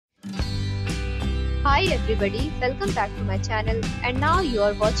Hi everybody, welcome back to my channel, and now you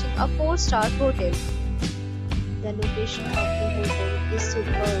are watching a 4-star hotel. The location of the hotel is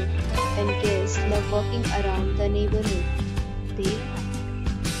superb and guests love walking around the neighborhood. There are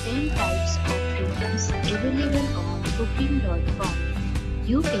 10 types of rooms available on booking.com.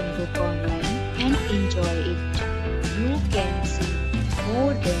 You can book online and enjoy it. You can see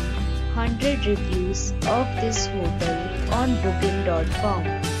more than 100 reviews of this hotel on booking.com.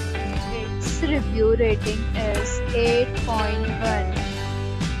 Its review rating is 8.1,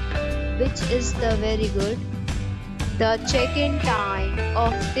 which is the very good. The check-in time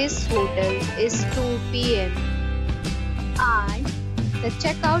of this hotel is 2 p.m. and the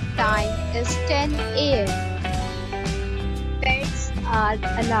checkout time is 10 a.m. Pets are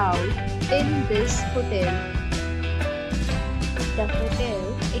allowed in this hotel. The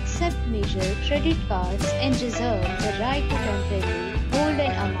hotel accepts major credit cards and reserves the right to temporarily hold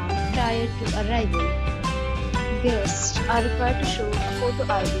an amount prior to arrival. Guests are required to show a photo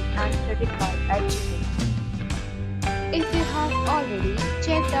ID and credit card at check-in. If you have already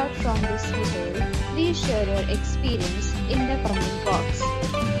checked out from this hotel, please share your experience in the comment box.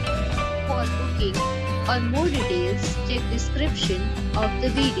 For booking or more details, check description of the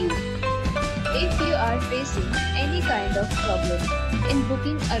video. If you are facing any kind of problem in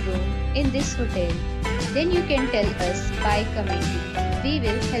booking a room in this hotel, then you can tell us by commenting. We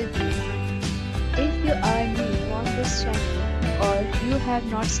will help you. If you are new on this channel or you have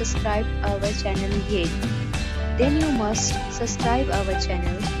not subscribed our channel yet, then you must subscribe our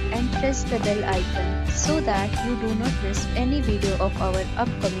channel and press the bell icon so that you do not miss any video of our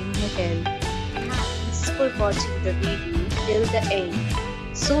upcoming hotel. Thanks for watching the video till the end.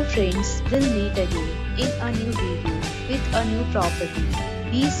 So friends, we'll meet again in a new video with a new property.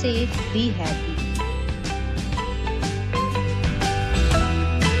 Be safe, be happy.